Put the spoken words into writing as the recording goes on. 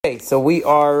Okay, so we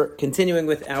are continuing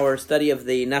with our study of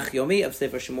the Nach Yomi of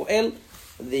Sefer Shemuel.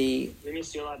 We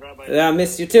missed you a lot, Rabbi. I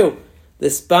missed you too. The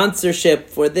sponsorship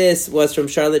for this was from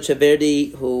Charlotte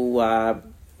Chaverdi, who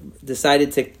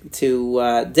decided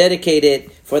to dedicate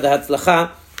it for the Hatzlacha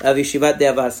of Yeshivat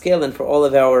De'ava Haskel and for all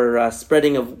of our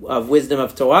spreading of wisdom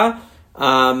of Torah.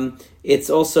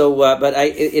 It's also,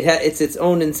 it's its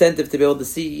own incentive to be able to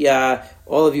see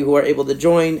all of you who are able to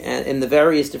join in the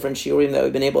various different shiurim that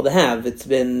we've been able to have. It's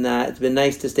been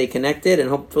nice to stay connected, and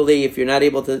hopefully, if you're not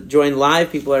able to join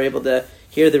live, people are able to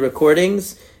hear the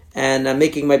recordings. And I'm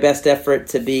making my best effort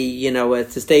to be,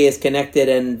 to stay as connected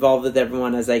and involved with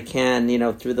everyone as I can,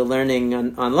 through the learning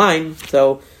online.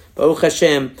 So, Baruch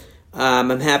Hashem,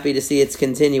 I'm happy to see it's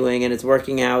continuing and it's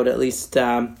working out at least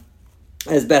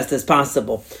as best as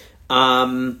possible.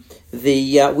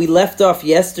 We left off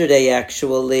yesterday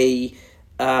actually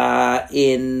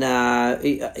in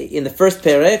the first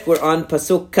perek. We're on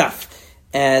pasuk kaf,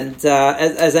 and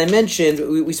as I mentioned,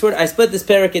 I split this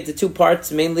perek into two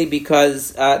parts, mainly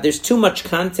because there's too much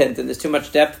content and there's too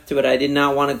much depth to it. I did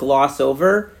not want to gloss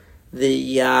over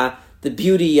the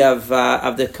beauty of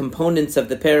the components of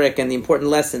the perek and the important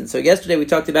lessons. So yesterday we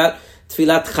talked about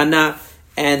Tfilat Chana.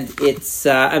 And it's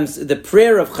the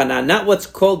prayer of Chana, not what's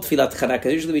called Tfilat Chana,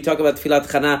 because usually we talk about Tfilat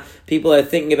Chana, people are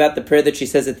thinking about the prayer that she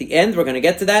says at the end. We're going to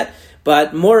get to that,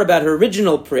 but more about her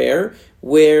original prayer,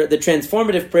 where the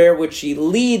transformative prayer, which she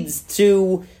leads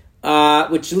to, her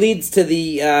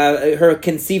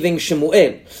conceiving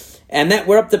Shemuel, and that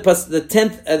we're up to the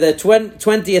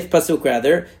 20th pasuk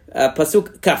rather,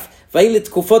 pasuk kaf. She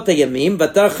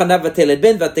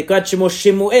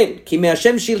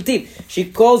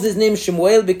calls his name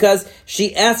Shemuel because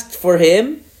she asked for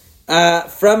him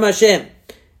from Hashem.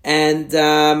 And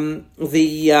and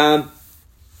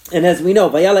as we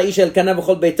know,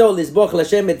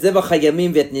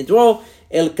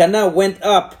 Elkanah went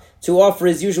up to offer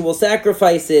his usual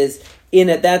sacrifices in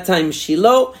at that time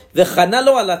Shiloh. But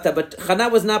Chana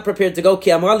was not prepared to go.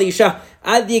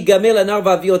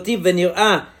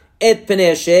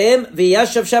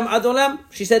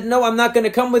 She said, no, I'm not going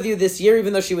to come with you this year,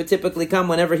 even though she would typically come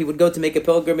whenever he would go to make a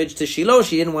pilgrimage to Shiloh.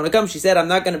 She didn't want to come. She said, I'm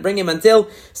not going to bring him until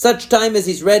such time as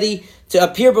he's ready to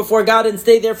appear before God and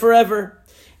stay there forever.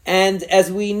 And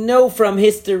as we know from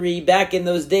history, back in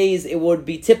those days, it would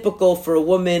be typical for a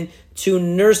woman to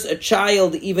nurse a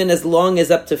child even as long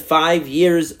as up to 5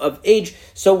 years of age.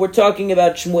 So we're talking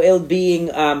about Shmuel being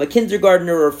a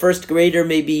kindergartner or first grader,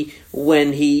 maybe,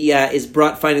 when he is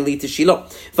brought finally to Shiloh.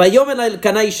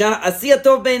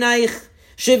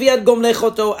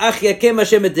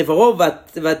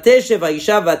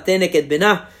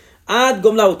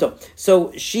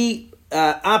 So she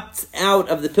opts out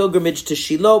of the pilgrimage to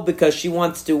Shiloh because she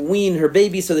wants to wean her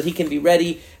baby so that he can be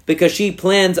ready, because she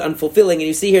plans on fulfilling. And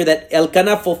you see here that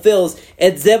Elkanah fulfills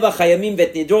et zevach hayamim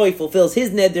vet nidro. He fulfills his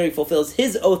neder, he fulfills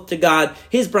his oath to God,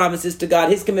 his promises to God,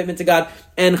 his commitment to God,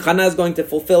 and Chana is going to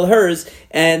fulfill hers.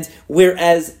 And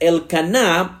whereas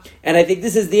Elkanah, and I think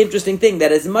this is the interesting thing,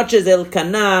 that as much as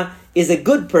Elkanah is a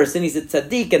good person, he's a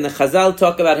tzaddik, and the Chazal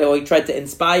talk about how he tried to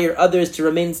inspire others to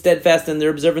remain steadfast in their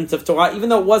observance of Torah, even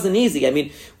though it wasn't easy. I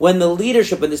mean, when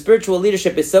the spiritual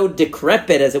leadership is so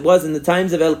decrepit as it was in the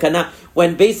times of Elkanah,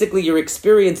 when basically your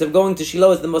experience of going to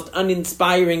Shiloh is the most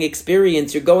uninspiring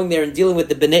experience, you're going there and dealing with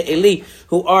the Bnei Eli,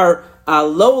 who are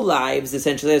low lives,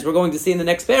 essentially, as we're going to see in the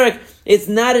next parak. It's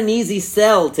not an easy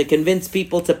sell to convince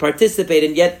people to participate,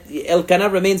 and yet Elkanah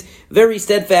remains very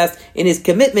steadfast in his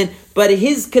commitment, but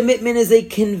his commitment is a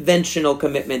conventional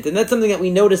commitment, and that's something that we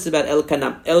notice about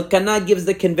Elkanah. Elkanah gives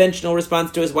the conventional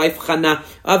response to his wife Chana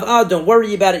of, don't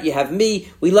worry about it, you have me,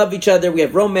 we love each other, we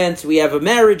have romance, we have a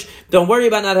marriage, don't worry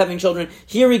about not having children.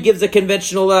 Here he gives a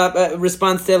conventional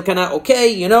response to Elkanah,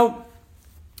 okay,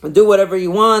 do whatever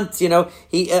you want.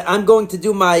 I'm going to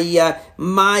do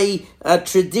my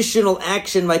traditional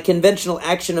action, my conventional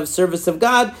action of service of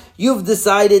God. You've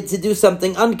decided to do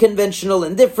something unconventional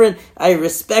and different. I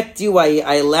respect you.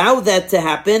 I allow that to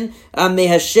happen. May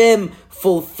Hashem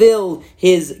fulfill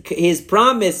his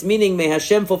promise, meaning may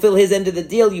Hashem fulfill his end of the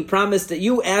deal.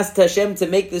 You asked Hashem to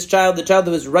make this child the child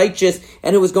that was righteous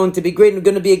and who was going to be great and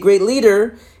going to be a great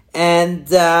leader, and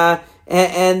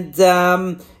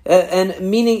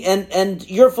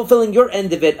you're fulfilling your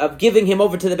end of it, of giving him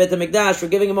over to the Beit HaMikdash or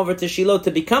giving him over to Shiloh to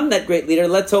become that great leader.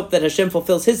 Let's hope that Hashem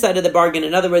fulfills his side of the bargain.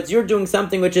 In other words, you're doing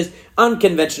something which is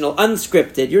unconventional,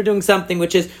 unscripted. You're doing something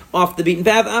which is off the beaten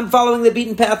path. I'm following the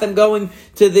beaten path. I'm going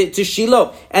to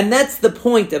Shiloh. And that's the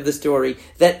point of the story,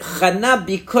 that Chana,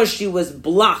 because she was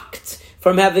blocked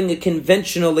from having a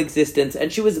conventional existence,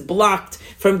 and she was blocked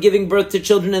from giving birth to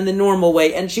children in the normal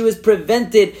way, and she was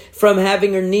prevented from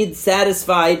having her needs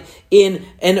satisfied in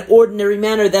an ordinary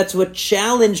manner. That's what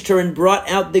challenged her and brought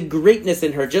out the greatness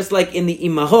in her. Just like in the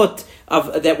imahot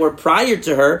that were prior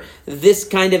to her, this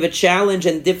kind of a challenge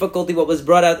and difficulty, what was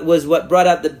brought out was what brought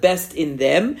out the best in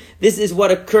them. This is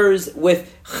what occurs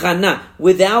with Hannah.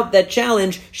 Without that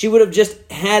challenge, she would have just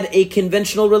had a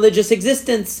conventional religious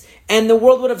existence, and the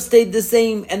world would have stayed the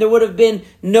same, and there would have been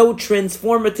no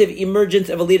transformative emergence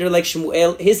of a leader like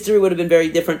Shmuel. History would have been very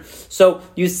different. So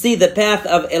you see the path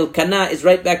of Elkanah is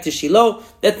right back to Shiloh.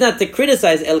 That's not to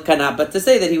criticize Elkanah, but to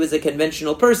say that he was a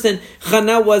conventional person.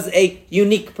 Hannah was a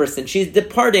unique person. She's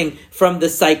departing from the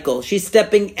cycle. She's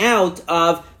stepping out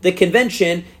of the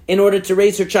convention in order to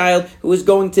raise her child, who is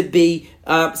going to be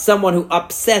someone who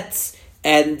upsets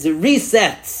and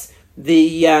resets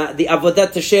the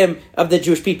Avodat Hashem of the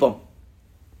Jewish people.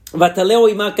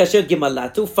 Finally,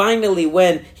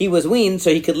 when he was weaned,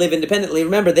 so he could live independently.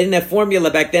 Remember, they didn't have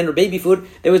formula back then or baby food.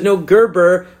 There was no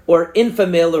Gerber or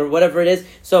Infamil or whatever it is.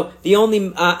 So the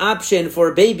only option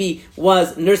for a baby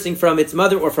was nursing from its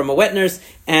mother or from a wet nurse.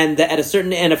 And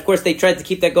and of course, they tried to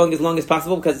keep that going as long as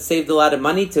possible because it saved a lot of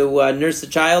money to nurse a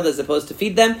child as opposed to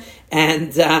feed them.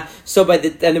 And and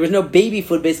there was no baby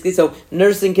food basically. So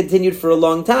nursing continued for a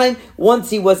long time. Once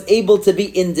he was able to be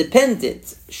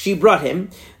independent, she brought him.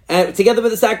 Together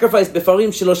with the sacrifice, as the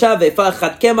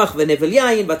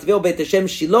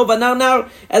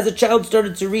child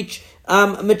started to reach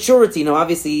maturity. Now,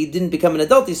 obviously, he didn't become an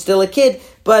adult; he's still a kid.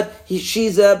 But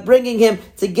she's bringing him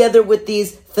together with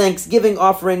these thanksgiving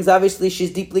offerings. Obviously,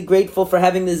 she's deeply grateful for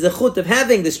having the zechut of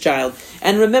having this child.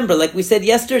 And remember, like we said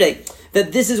yesterday,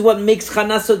 that this is what makes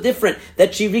Hannah so different,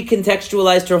 that she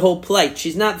recontextualized her whole plight.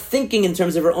 She's not thinking in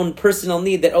terms of her own personal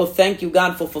need, that, oh, thank you,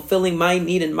 God, for fulfilling my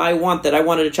need and my want, that I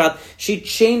wanted a child. She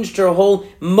changed her whole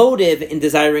motive in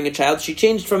desiring a child. She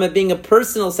changed from it being a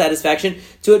personal satisfaction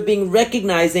to it being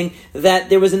recognizing that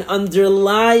there was an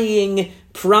underlying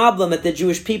problem, that the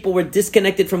Jewish people were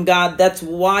disconnected from God. That's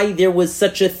why there was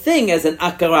such a thing as an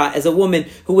akara, as a woman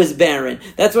who was barren.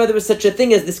 That's why there was such a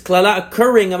thing as this klala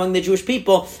occurring among the Jewish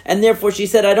people. And therefore she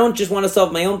said, I don't just want to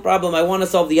solve my own problem, I want to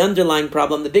solve the underlying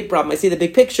problem, the big problem. I see the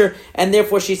big picture. And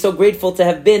therefore she's so grateful to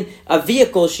have been a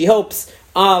vehicle, she hopes,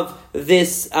 of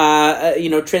this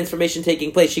transformation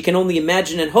taking place. She can only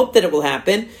imagine and hope that it will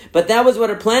happen, but that was what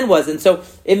her plan was. And so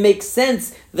it makes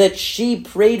sense that she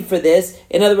prayed for this.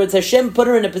 In other words, Hashem put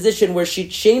her in a position where she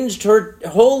changed her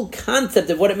whole concept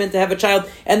of what it meant to have a child,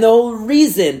 and the whole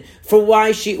reason for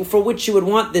which she would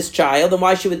want this child, and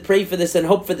why she would pray for this and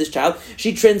hope for this child.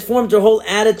 She transformed her whole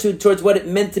attitude towards what it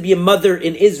meant to be a mother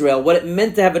in Israel, what it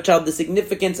meant to have a child, the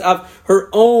significance of her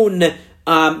own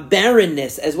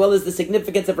barrenness, as well as the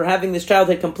significance of her having this child,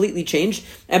 had completely changed.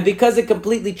 And because it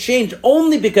completely changed,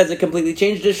 only because it completely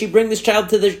changed, does she bring this child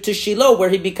to Shiloh, where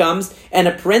he becomes an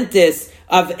apprentice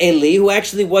of Eli, who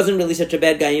actually wasn't really such a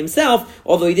bad guy himself,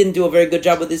 although he didn't do a very good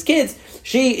job with his kids.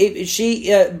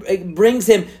 She brings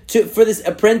him for this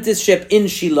apprenticeship in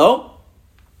Shiloh,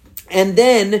 and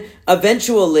then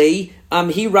eventually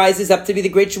he rises up to be the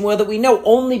great Shmuel that we know.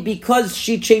 Only because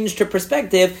she changed her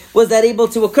perspective was that able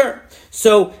to occur.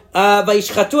 So,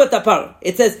 vayishchatu et apar.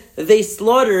 It says they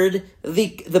slaughtered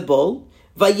the bull.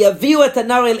 Vayaviu et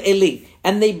anar el Eli,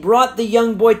 and they brought the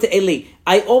young boy to Eli.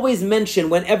 I always mention,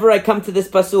 whenever I come to this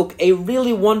pasuk, a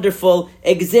really wonderful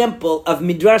example of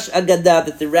Midrash Agadah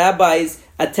that the rabbis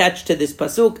attached to this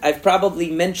pasuk. I've probably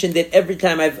mentioned it every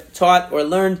time I've taught or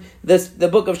learned the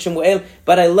book of Shmuel,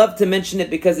 but I love to mention it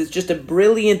because it's just a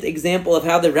brilliant example of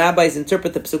how the rabbis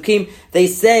interpret the pasukim. They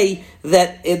say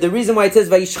that the reason why it says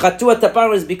vayishchatu et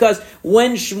apar is because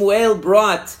when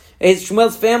Shmuel's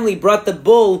family brought the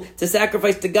bull to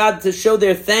sacrifice to God to show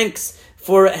their thanks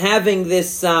for having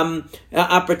this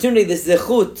opportunity, this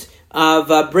zechut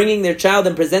of bringing their child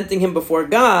and presenting him before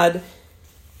God.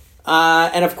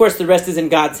 And of course the rest is in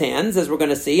God's hands, as we're going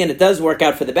to see, and it does work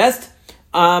out for the best.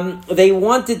 They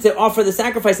wanted to offer the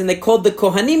sacrifice, and they called the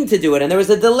Kohanim to do it, and there was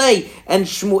a delay. And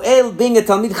Shmuel, being a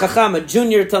Talmid Chacham, a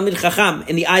junior Talmid Chacham,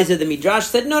 in the eyes of the Midrash,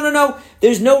 said, no,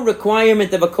 there's no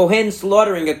requirement of a Kohen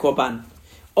slaughtering a Korban.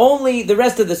 Only the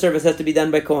rest of the service has to be done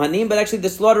by Kohanim, but actually the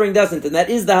slaughtering doesn't, and that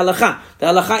is the halacha. The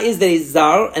halacha is that a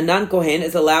zar, a non-Kohen,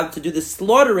 is allowed to do the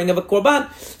slaughtering of a korban.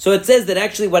 So it says that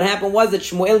actually what happened was that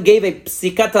Shmuel gave a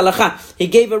psikat halacha. He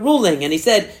gave a ruling, and he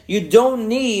said, you don't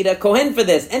need a Kohen for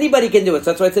this. Anybody can do it.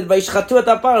 So that's why it said, Vayishchatu et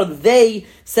apar. They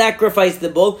sacrifice the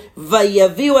bull.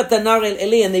 Vayaviu atanar el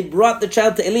Eli, and they brought the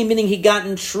child to Eli, meaning he got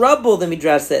in trouble, the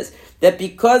Midrash says. That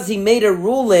because he made a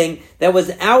ruling that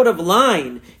was out of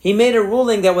line, he made a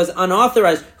ruling that was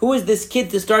unauthorized. Who is this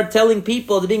kid to start telling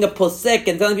people, to being a posek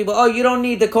and telling people, oh, you don't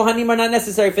need, the Kohanim are not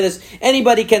necessary for this.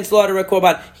 Anybody can slaughter a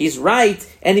korban. He's right.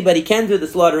 Anybody can do the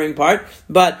slaughtering part.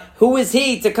 But who is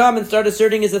he to come and start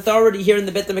asserting his authority here in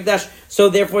the Beit HaMikdash? So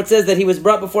therefore it says that he was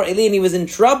brought before Eli and he was in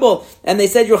trouble. And they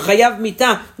said, you're chayav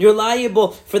mitah. You're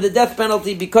liable for the death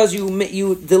penalty because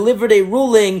you delivered a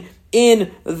ruling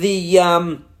in the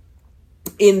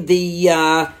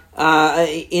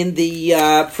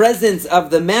presence of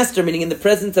the master, meaning in the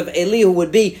presence of Eli, who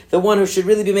would be the one who should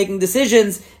really be making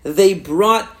decisions. They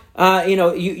brought,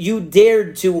 you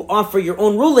dared to offer your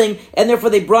own ruling, and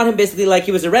therefore they brought him basically like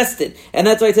he was arrested. And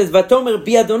that's why it says, Vatomer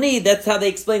biadoni, that's how they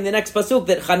explain the next pasuk,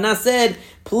 that Hannah said,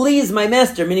 please my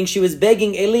master, meaning she was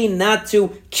begging Eli not to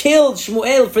kill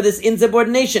Shmuel for this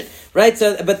insubordination, right?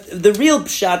 So, but the real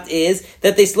pshat is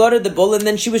that they slaughtered the bull, and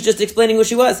then she was just explaining who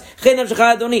she was.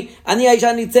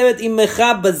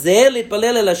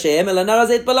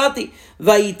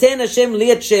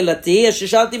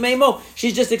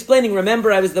 She's just explaining,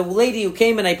 remember, I was the lady who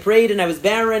came and I prayed and I was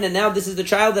barren, and now this is the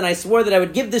child, and I swore that I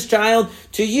would give this child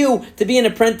to you to be an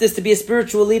apprentice, to be a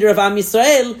spiritual leader of Am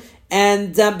Yisrael.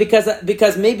 And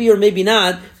because maybe or maybe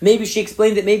not, maybe she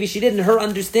explained it, maybe she didn't, her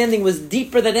understanding was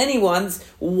deeper than anyone's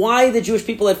why the Jewish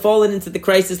people had fallen into the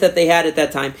crisis that they had at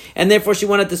that time. And therefore she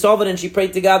wanted to solve it, and she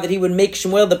prayed to God that he would make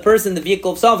Shmuel the person, the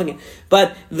vehicle of solving it.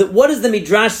 But what is the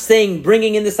Midrash saying,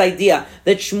 bringing in this idea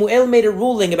that Shmuel made a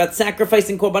ruling about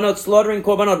sacrificing korbanot, slaughtering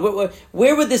korbanot?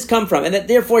 Where would this come from? And that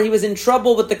therefore he was in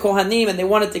trouble with the Kohanim and they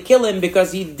wanted to kill him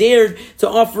because he dared to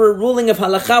offer a ruling of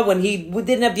halakha when he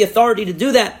didn't have the authority to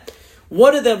do that.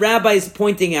 What are the rabbis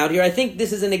pointing out here? I think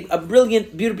this is a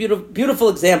brilliant, beautiful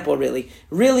example,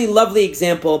 really lovely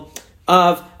example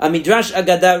of a Midrash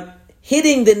Agadah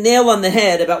hitting the nail on the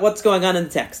head about what's going on in the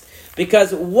text.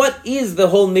 Because what is the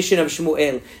whole mission of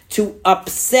Shmuel? To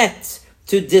upset,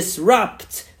 to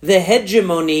disrupt the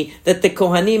hegemony that the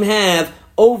Kohanim have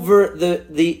over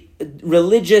the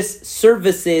religious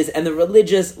services and the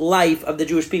religious life of the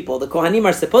Jewish people. The Kohanim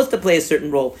are supposed to play a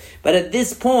certain role, but at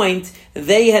this point,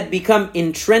 they had become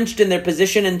entrenched in their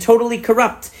position and totally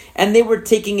corrupt, and they were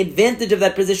taking advantage of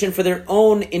that position for their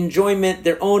own enjoyment,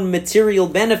 their own material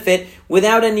benefit,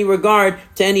 without any regard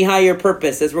to any higher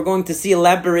purpose, as we're going to see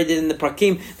elaborated in the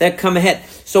prakim that come ahead.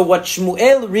 So what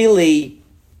Shmuel really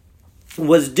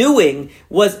was doing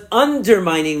was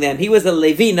undermining them. He was a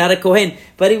Levi, not a Kohen,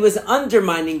 but he was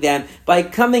undermining them by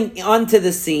coming onto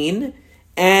the scene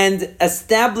and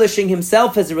establishing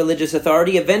himself as a religious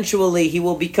authority. Eventually, he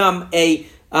will become the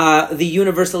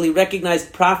universally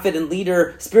recognized prophet and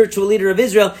leader, spiritual leader of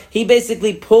Israel. He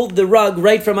basically pulled the rug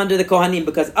right from under the Kohanim,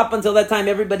 because up until that time,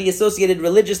 everybody associated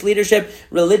religious leadership,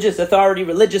 religious authority,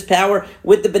 religious power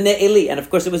with the Bnei Eli. And of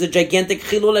course, it was a gigantic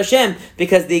Chilul Hashem,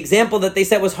 because the example that they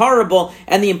set was horrible,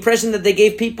 and the impression that they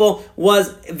gave people was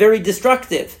very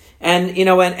destructive. And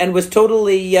was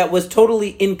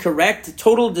totally incorrect,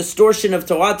 total distortion of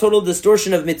Torah, total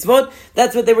distortion of mitzvot.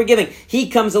 That's what they were giving.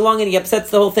 He comes along and he upsets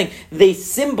the whole thing. They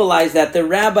symbolize that. The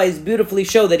rabbis beautifully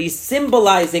show that he's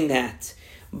symbolizing that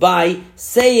by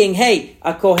saying, hey,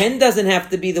 a Kohen doesn't have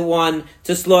to be the one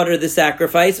to slaughter the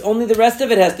sacrifice, only the rest of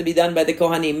it has to be done by the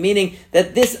Kohanim, meaning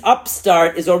that this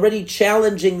upstart is already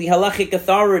challenging the halachic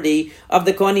authority of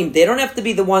the Kohanim. They don't have to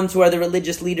be the ones who are the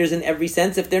religious leaders in every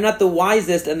sense. If they're not the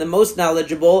wisest and the most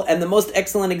knowledgeable and the most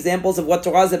excellent examples of what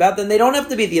Torah is about, then they don't have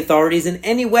to be the authorities in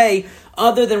any way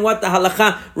other than what the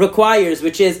halakha requires,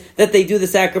 which is that they do the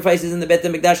sacrifices in the Beit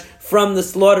HaMikdash from the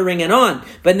slaughtering and on,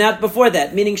 but not before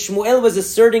that. Meaning Shmuel was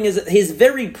asserting his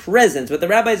very presence. What the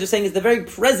rabbis are saying is the very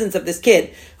presence of this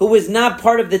kid, who was not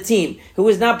part of the team, who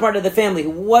was not part of the family, who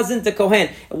wasn't a Kohen,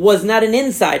 was not an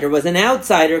insider, was an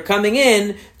outsider coming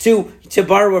in to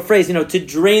borrow a phrase, to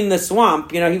drain the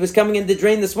swamp. He was coming in to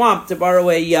drain the swamp, to borrow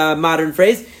a modern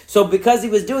phrase. So because he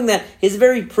was doing that, his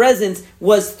very presence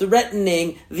was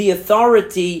threatening the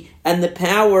authority and the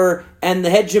power and the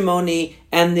hegemony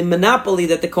and the monopoly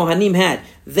that the Kohanim had.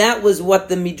 That was what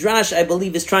the Midrash, I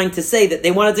believe, is trying to say, that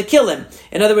they wanted to kill him.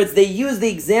 In other words, they used the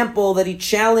example that he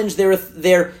challenged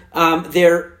their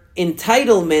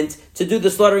entitlement to do the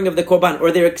slaughtering of the korban,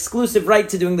 or their exclusive right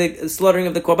to doing the slaughtering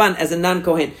of the korban as a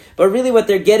non-Kohen. But really what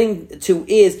they're getting to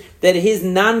is that his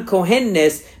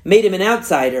non-Kohenness made him an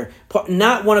outsider,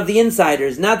 not one of the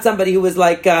insiders, not somebody who was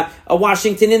like a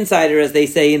Washington insider, as they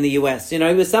say in the U.S. He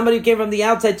was somebody who came from the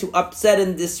outside to upset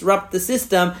and disrupt the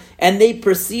system, and they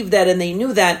perceived that and they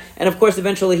knew that, and of course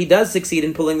eventually he does succeed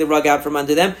in pulling the rug out from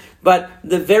under them, but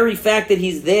the very fact that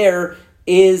he's there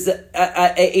is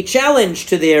a challenge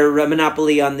to their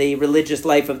monopoly on the religious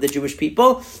life of the Jewish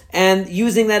people, and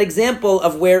using that example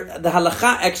of where the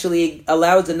halakha actually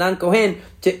allows a non-Kohen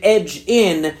to edge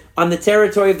in on the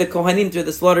territory of the Kohanim through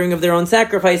the slaughtering of their own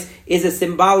sacrifice is a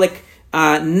symbolic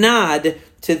nod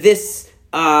to this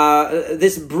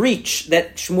breach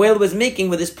that Shmuel was making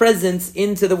with his presence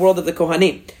into the world of the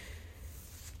Kohanim.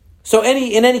 So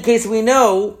in any case, we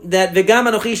know that V'gam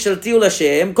anochi shaltiu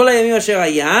l'Hashem kol hayamim asher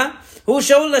haya hu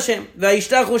shaul l'Hashem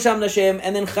v'yishtachu sham l'Hashem.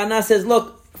 And then Chana says,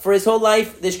 look, for his whole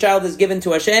life, this child is given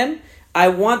to Hashem. I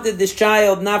wanted this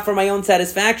child not for my own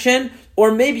satisfaction,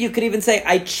 or maybe you could even say,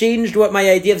 I changed what my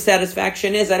idea of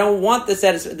satisfaction is. I don't want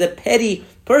the petty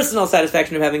personal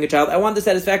satisfaction of having a child. I want the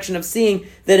satisfaction of seeing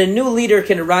that a new leader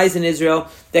can arise in Israel,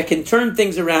 that can turn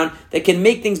things around, that can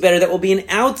make things better, that will be an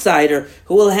outsider,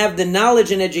 who will have the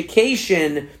knowledge and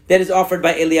education that is offered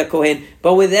by Eli Kohen,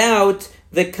 but without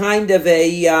the kind of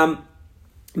a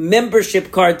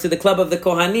membership card to the club of the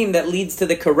Kohanim that leads to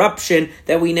the corruption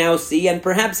that we now see, and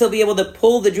perhaps he'll be able to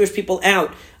pull the Jewish people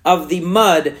out of the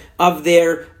mud of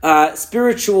their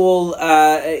spiritual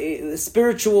downfall,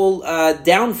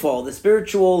 the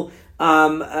spiritual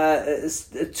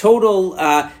total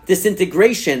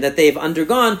disintegration that they've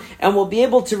undergone, and will be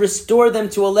able to restore them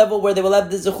to a level where they will have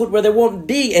the zechut, where there won't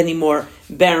be any more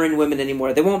barren women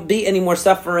anymore. There won't be any more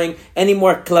suffering, any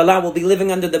more klala. Will be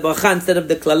living under the bracha instead of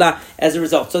the klala as a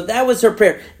result. So that was her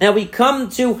prayer. Now we come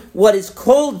to what is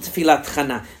called Tfilat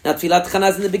Chana. Now Tfilat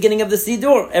Chana is in the beginning of the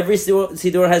Siddur. Every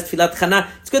Siddur has Tfilat Chana.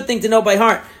 It's a good thing to know by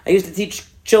heart. I used to teach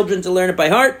children to learn it by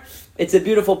heart. It's a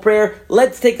beautiful prayer.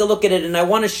 Let's take a look at it, and I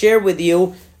want to share with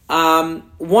you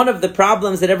one of the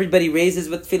problems that everybody raises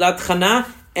with Tfilat Chana,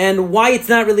 and why it's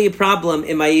not really a problem,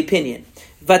 in my opinion.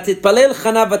 Vatitpalel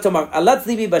Chana vatomar alat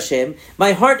libi b'Hashem.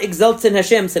 My heart exults in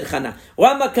Hashem, said Chana.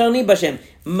 Wama karni b'Hashem.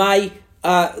 My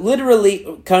literally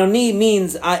karni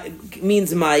means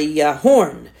my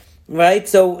horn, right?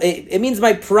 So it means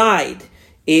my pride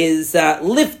is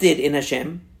lifted in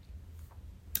Hashem.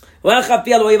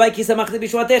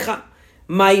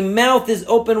 My mouth is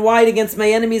open wide against my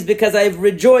enemies because I have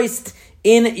rejoiced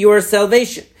in your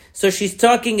salvation. So she's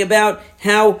talking about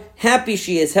how happy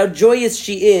she is, how joyous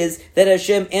she is that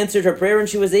Hashem answered her prayer, and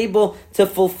she was able to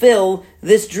fulfill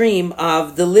this dream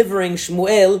of delivering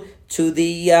Shmuel to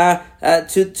the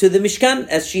Mishkan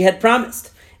as she had promised.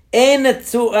 En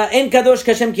kadosh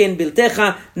kashem ki en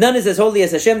biltecha. None is as holy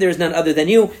as Hashem. There is none other than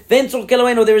you. Ve'en tzur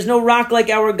keloenu. There is no rock like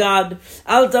our God.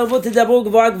 Al tarvu tedabru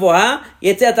gvoha gvoha.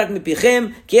 Yetzeh atak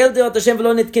mipichem. Ki el deot Hashem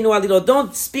v'lo nitkenu alilot.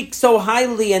 Don't speak so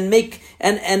highly and make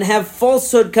and have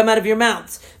falsehood come out of your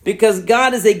mouths, because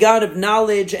God is a God of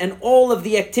knowledge, and all of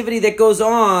the activity that goes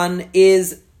on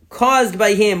is caused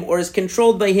by Him or is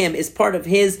controlled by Him, is part of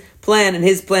His plan and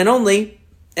His plan only.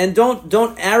 And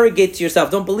don't arrogate to yourself.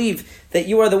 Don't believe that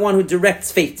you are the one who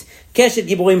directs fate. Sometimes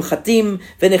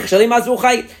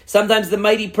the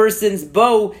mighty person's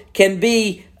bow can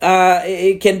be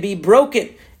broken,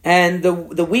 and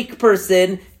the weak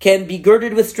person can be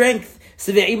girded with strength.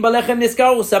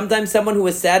 Sometimes someone who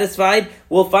is satisfied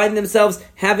will find themselves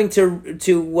having to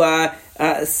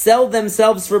sell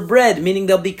themselves for bread, meaning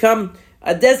they'll become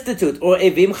destitute, or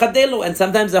evim chadelu, and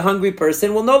sometimes a hungry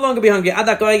person will no longer be hungry.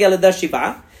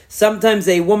 Sometimes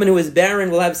a woman who is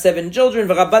barren will have 7 children,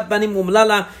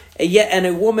 and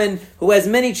a woman who has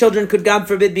many children could, God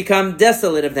forbid, become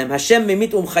desolate of them.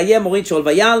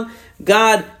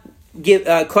 God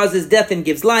causes death and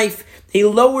gives life. He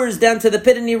lowers down to the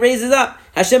pit and He raises up.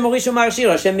 Hashem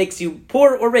makes you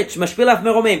poor or rich.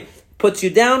 Puts you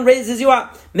down, raises you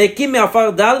up. Now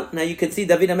you can see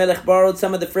David HaMelech borrowed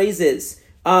some of the phrases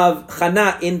of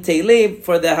Chana in Tehillim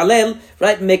for the Hallel,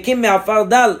 right? Mekim me'afar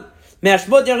dal,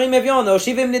 me'ashbot yarim evyon,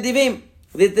 oshivim nedivim.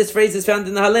 This phrase is found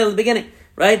in the Hallel in the beginning,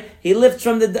 right? He lifts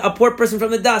a poor person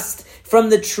from the dust, from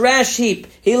the trash heap.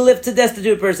 He lifts a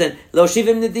destitute person.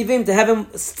 Loshivim nedivim, to have him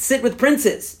sit with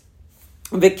princes.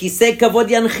 V'kisei kavod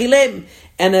yanchilem,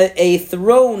 and a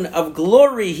throne of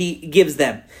glory He gives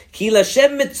them. Because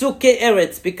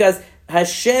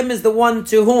Hashem is the one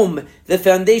to whom the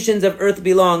foundations of earth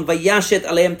belong. Vayashet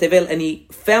aleim tevel, and He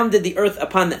founded the earth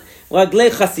upon them.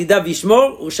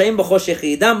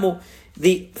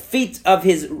 The feet of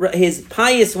His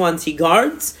pious ones He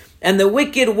guards, and the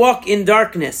wicked walk in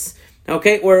darkness.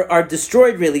 Okay, or are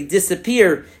destroyed, really,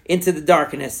 disappear into the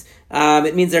darkness.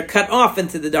 It means they're cut off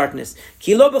into the darkness.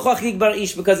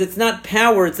 Because it's not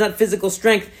power, it's not physical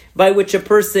strength by which a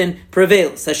person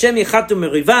prevails. Hashem yichatu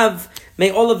merivav, may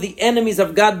all of the enemies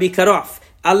of God be cut off.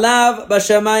 Alav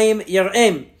bashamayim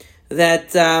yar'em.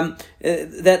 That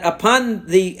upon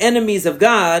the enemies of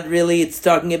God, really, it's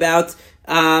talking about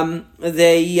in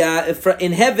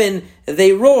heaven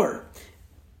they roar.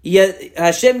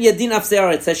 Hashem yadin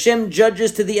afse'aretz. Hashem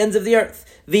judges to the ends of the earth.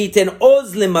 V'iten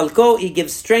oz lemalko. He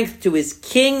gives strength to his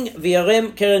king.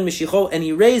 V'yarem keren mishicho. And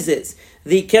he raises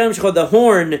the keren mishicho, the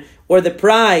horn or the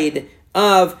pride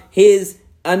of his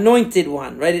anointed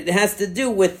one. Right? It has to do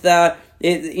with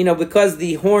because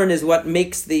the horn is what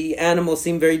makes the animal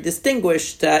seem very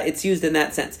distinguished. It's used in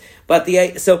that sense. But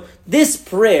so this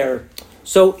prayer.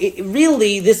 So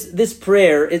this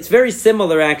prayer, it's very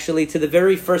similar actually to the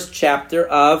very first chapter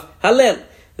of Hallel.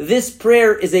 This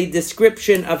prayer is a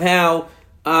description of how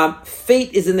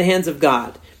fate is in the hands of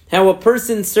God, how a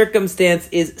person's circumstance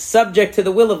is subject to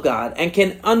the will of God and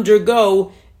can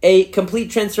undergo a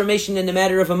complete transformation in a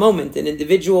matter of a moment. An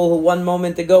individual who one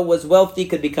moment ago was wealthy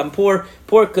could become poor,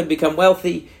 poor could become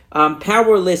wealthy,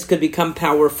 powerless could become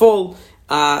powerful,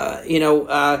 in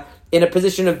a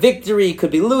position of victory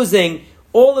could be losing.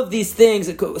 All of these things,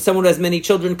 someone who has many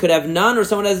children could have none, or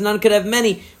someone who has none could have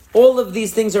many. All of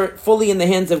these things are fully in the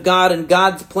hands of God, and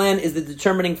God's plan is the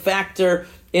determining factor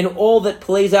in all that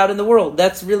plays out in the world.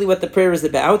 That's really what the prayer is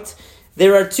about.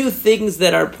 There are two things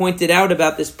that are pointed out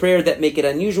about this prayer that make it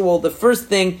unusual. The first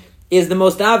thing is the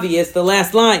most obvious, the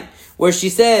last line, where she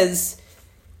says,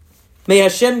 may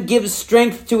Hashem give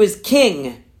strength to his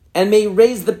king, and may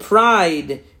raise the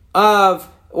pride of,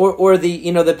 or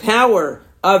the power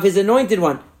of his anointed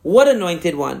one. What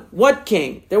anointed one? What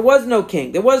king? There was no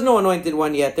king. There was no anointed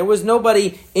one yet. There was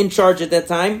nobody in charge at that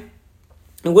time.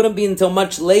 It wouldn't be until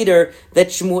much later that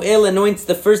Shmuel anoints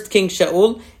the first king,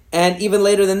 Shaul, and even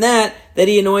later than that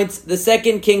he anoints the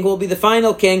second king, who will be the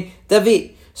final king,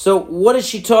 David. So what is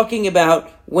she talking about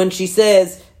when she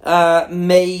says,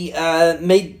 may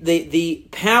the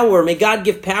power, may God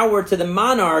give power to the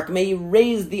monarch, may he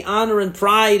raise the honor and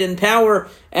pride and power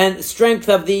and strength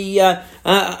of the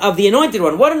anointed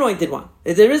one. What anointed one?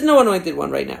 There is no anointed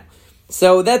one right now.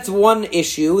 So that's one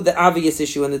issue, the obvious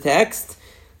issue in the text.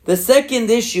 The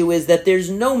second issue is that there's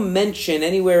no mention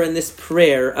anywhere in this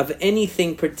prayer of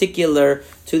anything particular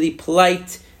to the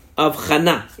plight of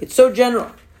Hannah. It's so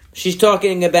general. She's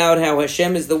talking about how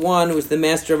Hashem is the one who is the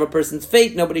master of a person's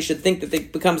fate. Nobody should think that they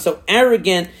become so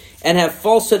arrogant and have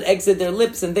falsehood exit their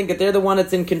lips and think that they're the one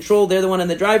that's in control, they're the one in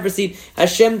the driver's seat.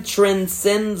 Hashem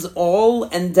transcends all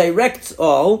and directs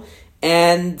all,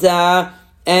 and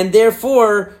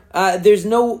therefore there's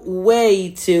no way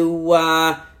to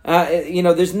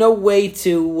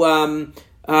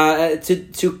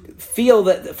feel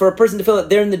that, for a person to feel that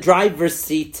they're in the driver's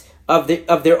seat of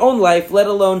their own life, let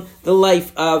alone the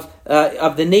life of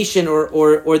the nation or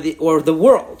the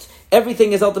world.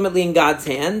 Everything is ultimately in God's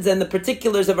hands, and the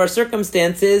particulars of our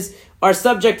circumstances are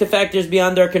subject to factors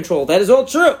beyond our control. That is all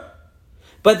true,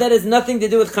 but that has nothing to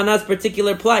do with Hannah's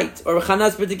particular plight or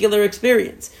Hannah's particular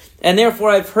experience. And therefore,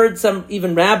 I've heard some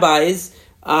even rabbis.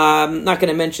 I'm not going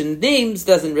to mention names;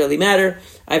 doesn't really matter.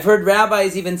 I've heard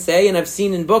rabbis even say, and I've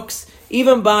seen in books,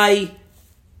 even by.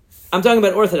 I'm talking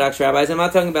about Orthodox rabbis. I'm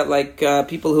not talking about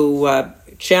people who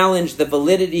challenge the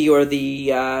validity or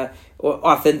the or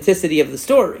authenticity of the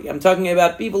story. I'm talking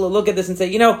about people who look at this and say,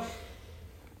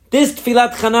 this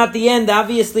Tfilat Chana at the end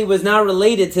obviously was not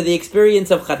related to the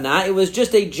experience of Chana. It was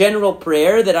just a general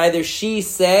prayer that either she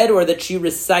said or that she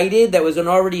recited, that was an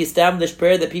already established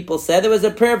prayer that people said. It was a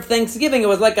prayer of thanksgiving. It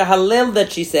was like a Hallel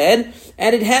that she said,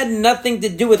 and it had nothing to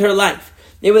do with her life.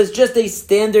 It was just a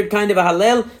standard kind of a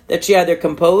Hallel that she either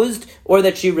composed or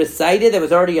that she recited. There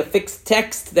was already a fixed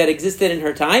text that existed in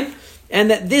her time,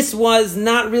 and that this was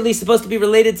not really supposed to be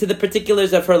related to the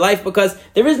particulars of her life, because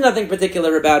there is nothing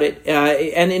particular about it.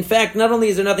 And in fact, not only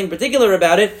is there nothing particular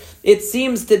about it, it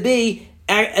seems to be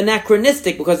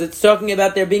anachronistic, because it's talking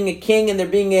about there being a king and there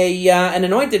being an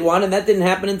anointed one, and that didn't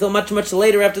happen until much, much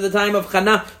later after the time of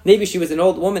Hannah. Maybe she was an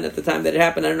old woman at the time that it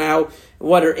happened. I don't know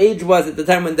what her age was at the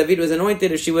time when David was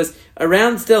anointed, if she was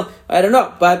around still. I don't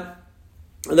know. But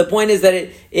the point is that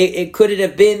it could it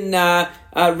have been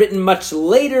written much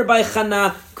later by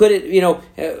Hannah? Could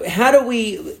it, how do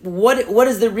we, what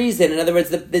is the reason? In other words,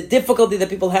 the difficulty that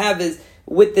people have is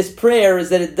with this prayer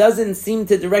is that it doesn't seem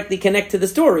to directly connect to the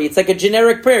story. It's like a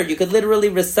generic prayer. You could literally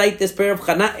recite this prayer of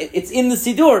Hannah. It's in the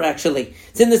Siddur, actually.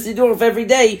 It's in the Siddur of every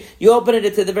day. You open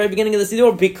it to the very beginning of the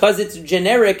Siddur because it's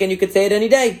generic and you could say it any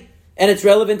day. and it's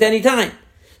relevant any time.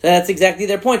 So that's exactly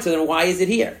their point. So then why is it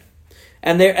here?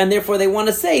 And therefore they want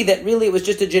to say that really it was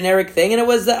just a generic thing and it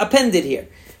was appended here.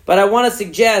 But I want to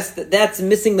suggest that that's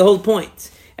missing the whole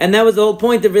point. And that was the whole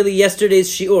point of really yesterday's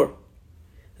shiur.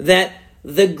 That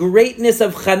the greatness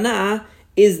of Chana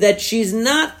is that she's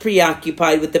not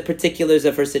preoccupied with the particulars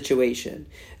of her situation.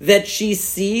 That she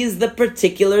sees the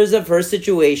particulars of her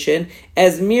situation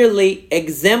as merely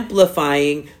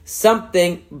exemplifying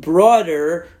something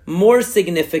broader, more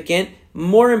significant,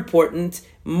 more important,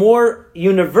 more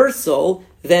universal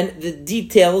than the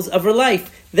details of her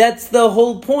life. That's the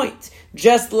whole point.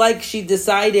 Just like she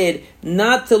decided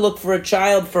not to look for a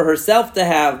child for herself to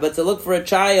have, but to look for a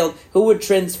child who would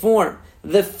transform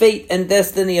the fate and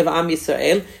destiny of Am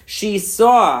Yisrael, she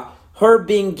saw her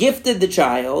being gifted the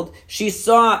child, she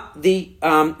saw the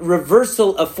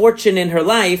reversal of fortune in her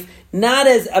life, not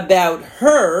as about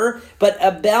her, but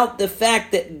about the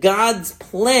fact that God's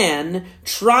plan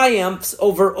triumphs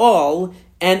over all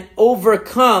and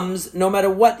overcomes no matter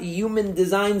what human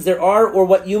designs there are, or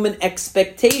what human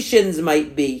expectations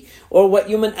might be, or what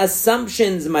human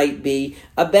assumptions might be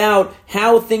about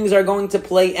how things are going to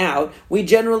play out. We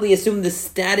generally assume the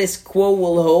status quo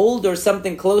will hold, or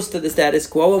something close to the status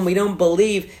quo, and we don't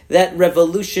believe that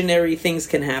revolutionary things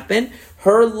can happen.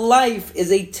 Her life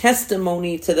is a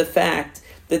testimony to the fact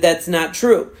that that's not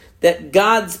true. That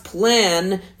God's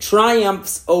plan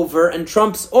triumphs over and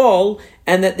trumps all,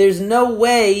 and that there's no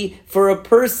way for a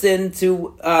person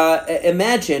to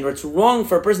imagine, or it's wrong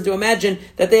for a person to imagine,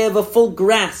 that they have a full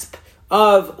grasp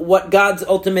of what God's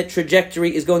ultimate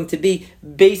trajectory is going to be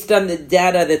based on the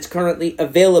data that's currently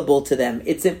available to them.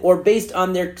 Or based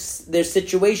on their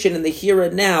situation in the here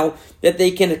and now, that they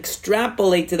can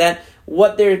extrapolate to that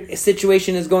what their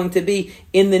situation is going to be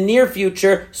in the near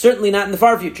future, certainly not in the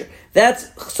far future.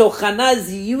 So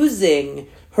Chana's using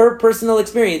her personal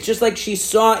experience, just like she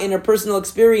saw in her personal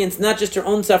experience, not just her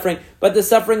own suffering, but the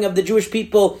suffering of the Jewish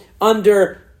people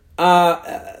under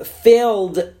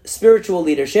failed spiritual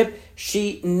leadership.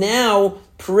 She now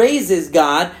praises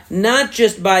God, not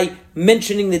just by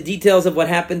mentioning the details of what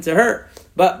happened to her,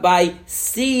 but by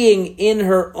seeing in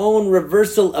her own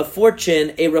reversal of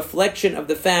fortune a reflection of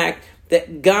the fact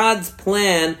that God's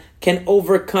plan can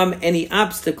overcome any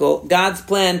obstacle. God's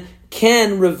plan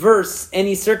can reverse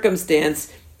any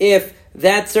circumstance if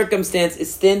that circumstance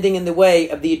is standing in the way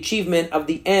of the achievement of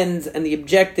the ends and the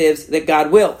objectives that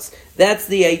God wills. That's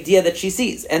the idea that she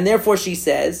sees. And therefore she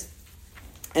says,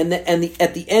 at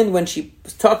the end when she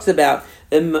talks about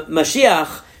the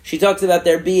Mashiach, she talks about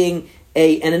there being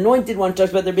an anointed one,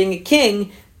 talks about there being a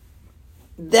king.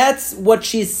 That's what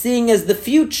she's seeing as the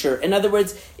future. In other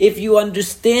words, if you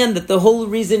understand that the whole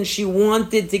reason she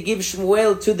wanted to give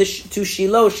Shmuel to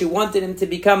Shiloh, she wanted him to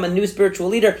become a new spiritual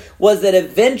leader, was that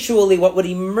eventually what would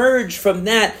emerge from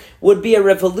that would be a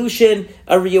revolution,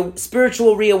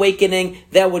 spiritual reawakening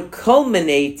that would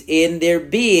culminate in there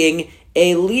being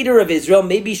a leader of Israel.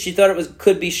 Maybe she thought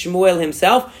could be Shmuel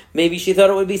himself. Maybe she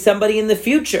thought it would be somebody in the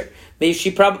future. Maybe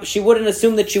she wouldn't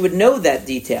assume that she would know that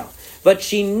detail. But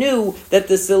she knew that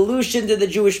the solution to the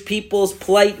Jewish people's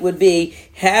plight would be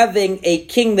having a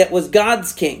king that was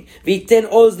God's king.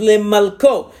 V'iten oz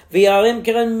lemalko, v'yarem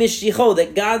keren mishicho,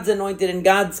 that God's anointed and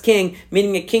God's king,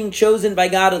 meaning a king chosen by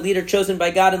God, a leader chosen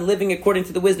by God, and living according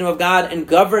to the wisdom of God, and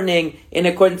governing in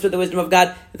accordance with the wisdom of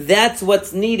God. That's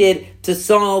what's needed to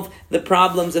solve the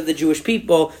problems of the Jewish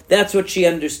people. That's what she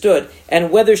understood.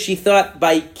 And whether she thought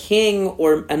by king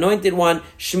or anointed one,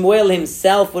 Shmuel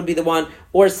himself would be the one,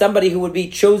 or somebody who would be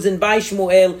chosen by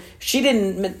Shmuel, she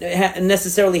didn't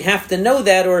necessarily have to know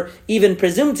that or even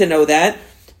presume to know that.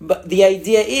 But the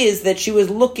idea is that she was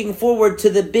looking forward to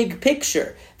the big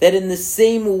picture, that in the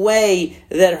same way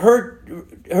that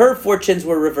her fortunes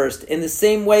were reversed, in the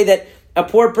same way that a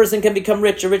poor person can become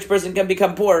rich, a rich person can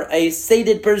become poor, a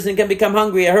sated person can become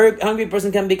hungry, a hungry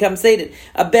person can become sated,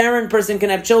 a barren person can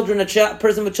have children, a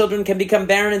person with children can become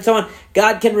barren, and so on.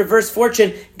 God can reverse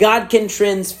fortune. God can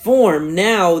transform.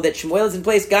 Now that Shmuel is in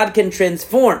place, God can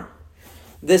transform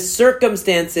the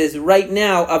circumstances right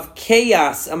now of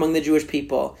chaos among the Jewish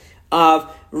people,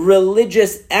 of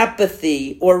religious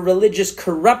apathy or religious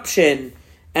corruption,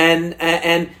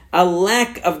 and a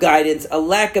lack of guidance, a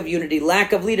lack of unity,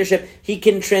 lack of leadership. He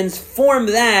can transform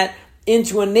that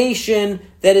into a nation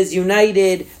that is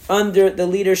united under the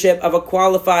leadership of a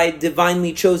qualified,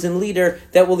 divinely chosen leader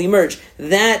that will emerge.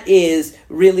 That is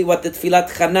really what the Tfilat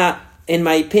Chana, in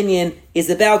my opinion, is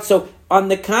about. So, on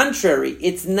the contrary,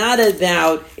 it's not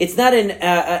an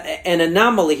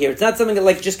anomaly here. It's not something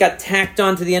that just got tacked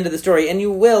on to the end of the story. And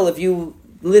you will, if you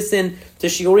listen to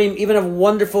shiurim, even of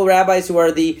wonderful rabbis who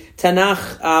are the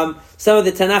Tanakh, some of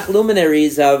the Tanakh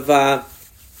luminaries of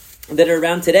that are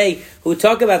around today who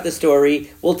talk about the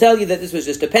story, will tell you that this was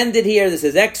just appended here, this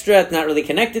is extra, it's not really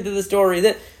connected to the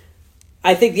story.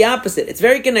 I think the opposite. It's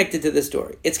very connected to the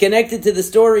story. It's connected to the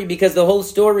story because the whole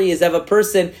story is of a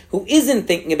person who isn't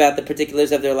thinking about the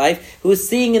particulars of their life, who is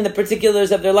seeing in the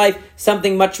particulars of their life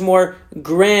something much more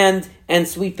grand and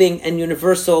sweeping and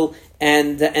universal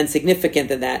and significant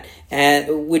than that,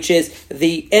 which is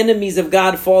the enemies of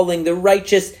God falling, the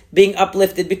righteous being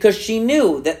uplifted, because she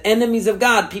knew that enemies of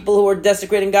God, people who were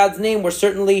desecrating God's name, were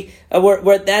certainly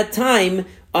were at that time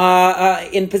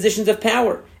in positions of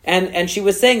power. And she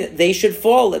was saying that they should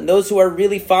fall, and those who are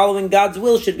really following God's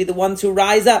will should be the ones who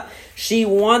rise up. She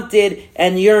wanted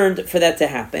and yearned for that to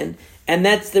happen. And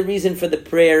that's the reason for the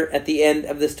prayer at the end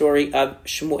of the story of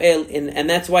Shmuel. And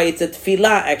that's why it's a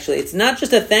tefillah, actually. It's not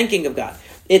just a thanking of God.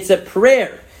 It's a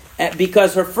prayer,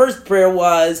 because her first prayer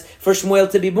was for Shmuel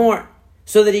to be born,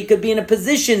 so that he could be in a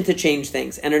position to change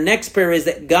things. And her next prayer is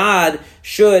that God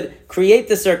should create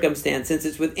the circumstance, since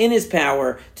it's within his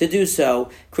power to do so,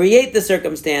 create the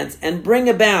circumstance and bring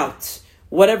about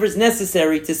whatever's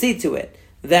necessary to see to it,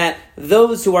 that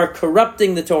those who are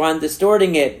corrupting the Torah and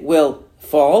distorting it will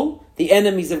fall, the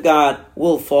enemies of God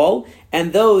will fall,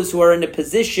 and those who are in a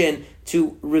position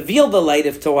to reveal the light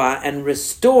of Torah and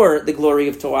restore the glory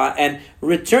of Torah and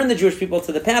return the Jewish people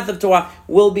to the path of Torah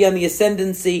will be on the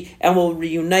ascendancy and will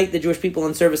reunite the Jewish people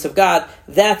in service of God.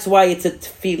 That's why it's a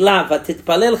tefillah,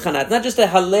 v'titpalel chana. It's not just a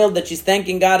hallel that she's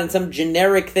thanking God and some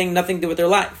generic thing, nothing to do with her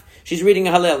life. She's reading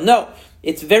a hallel. No.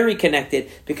 It's very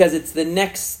connected because it's the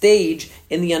next stage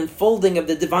in the unfolding of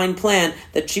the divine plan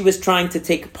that she was trying to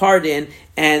take part in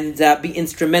and be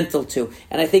instrumental to.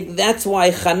 And I think that's why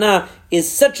Hannah is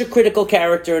such a critical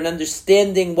character in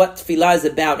understanding what tefillah is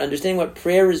about, understanding what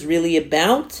prayer is really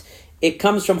about. It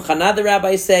comes from Hannah, the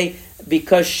rabbis say,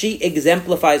 because she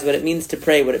exemplifies what it means to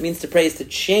pray. What it means to pray is to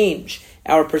change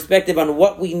our perspective on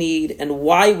what we need and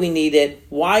why we need it,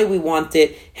 why we want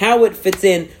it, how it fits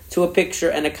in to a picture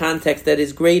and a context that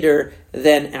is greater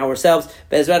than ourselves.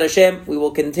 Be'ezrat Hashem, we will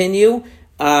continue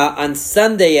on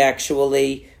Sunday,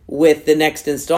 actually, with the next installment.